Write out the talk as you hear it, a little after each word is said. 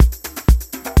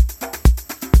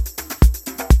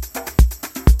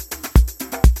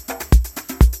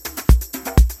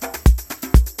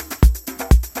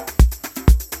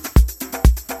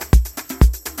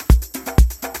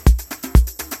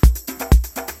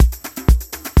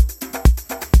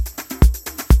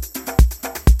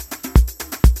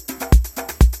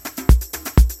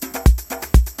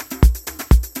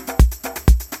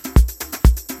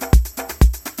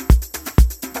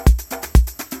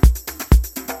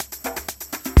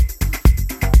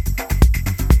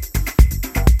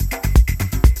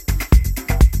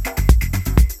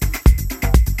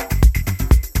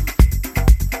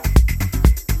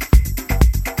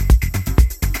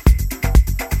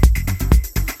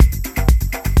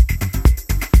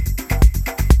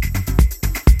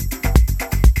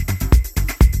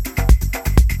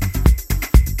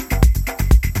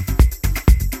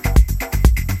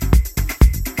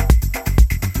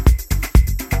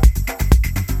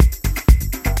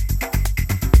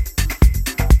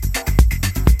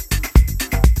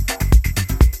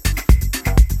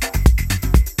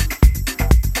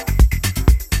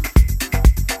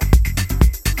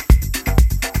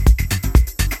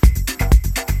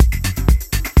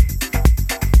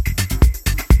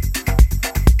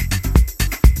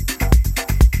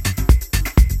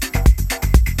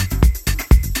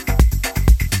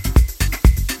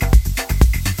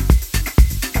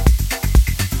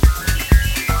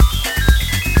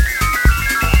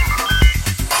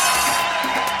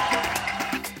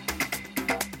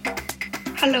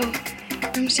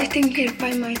sitting here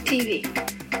by my TV.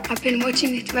 I've been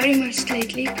watching it very much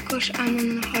lately because I'm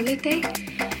on a holiday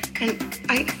and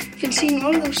I've been seeing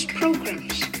all those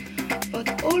programs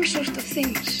about all sorts of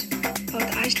things. About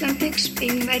Icelandics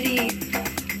being very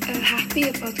happy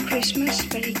about Christmas,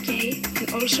 very gay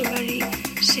and also very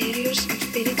serious and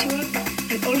spiritual,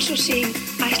 and also seeing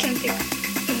Icelandic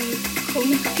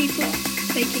comic people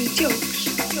making jokes.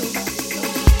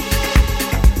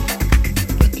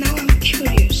 But now I'm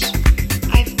curious.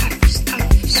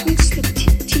 I've switched the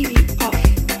TV off,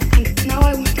 and now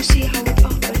I want to see how it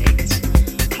operates,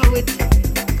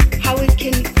 how it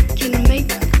can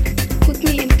put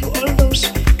me into all those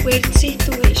weird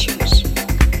situations.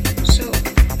 So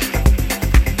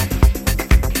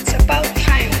it's about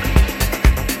time.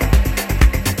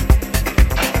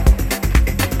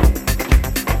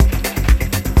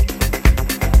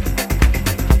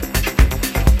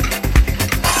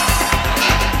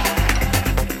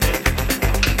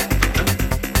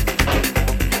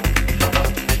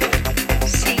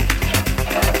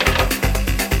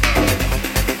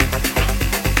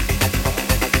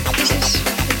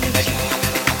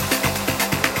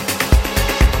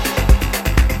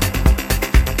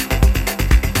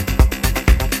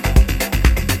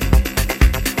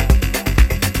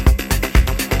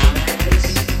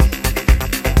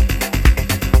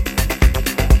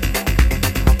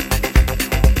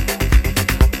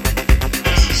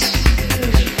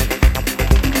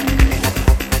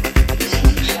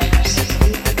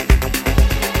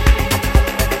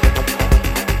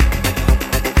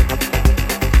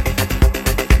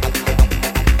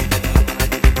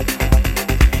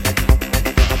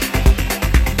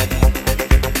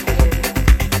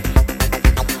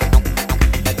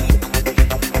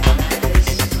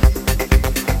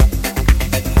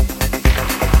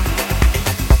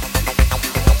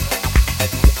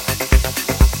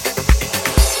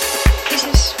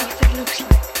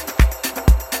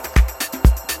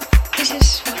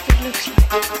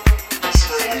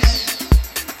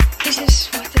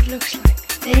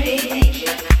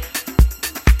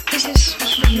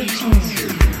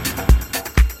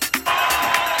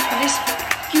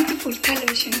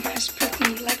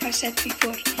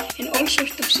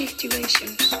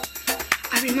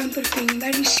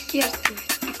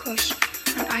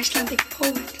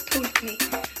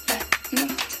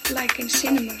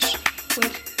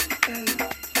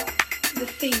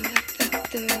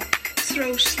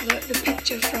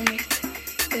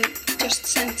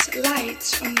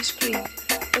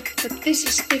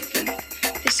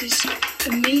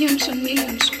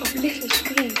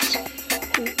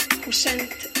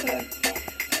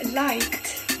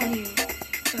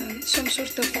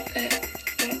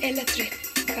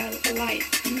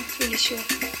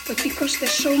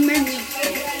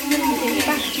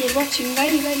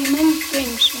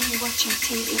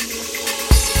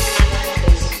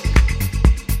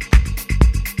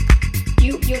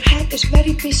 Your head is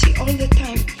very busy all the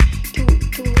time to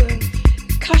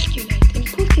calculate and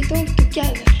put it all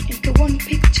together into one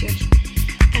picture,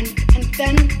 and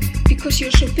then because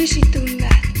you're so busy doing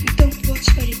that, you don't watch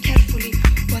very carefully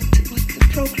what the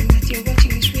program that you're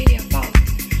watching is really about.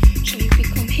 So you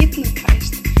become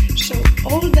hypnotized. So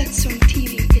all that's on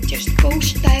TV, it just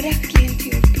goes directly into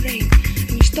your brain,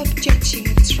 and you stop judging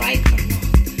if it's right or not.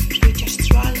 So you just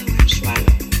swallow and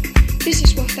swallow. This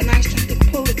is what an Icelandic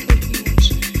poet told me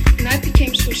once, and I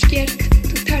became so scared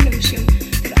to television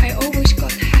that I always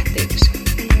got headaches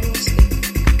when I watched it.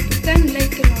 But then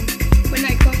later on, when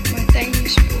I got my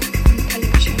Danish book on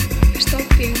television, I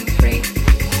stopped being afraid.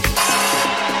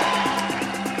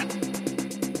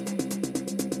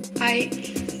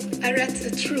 I read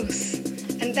the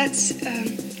truth, and that's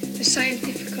the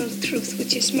scientific truth,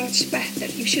 which is much better.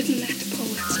 You shouldn't let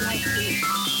poets lie to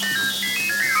you.